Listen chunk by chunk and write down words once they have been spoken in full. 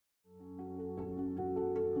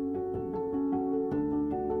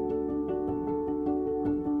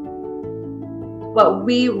What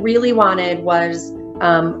we really wanted was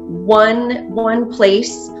one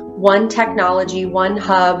place, one technology, one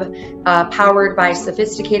hub, powered by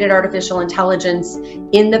sophisticated artificial intelligence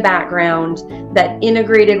in the background that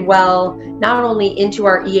integrated well, not only into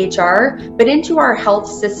our EHR, but into our health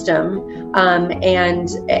system,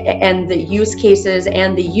 and the use cases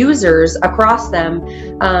and the users across them.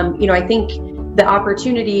 I think the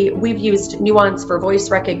opportunity, we've used Nuance for voice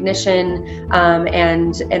recognition,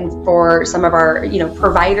 and for some of our,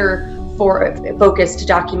 provider focused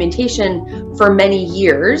documentation for many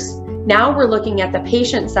years. Now we're looking at the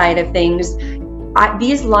patient side of things.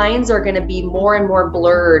 These lines are going to be more and more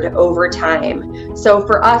blurred over time. So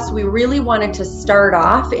for us, we really wanted to start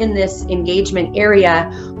off in this engagement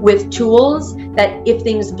area with tools that, if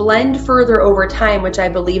things blend further over time, which I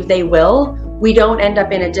believe they will, we don't end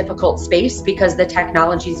up in a difficult space because the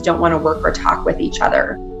technologies don't want to work or talk with each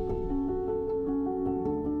other.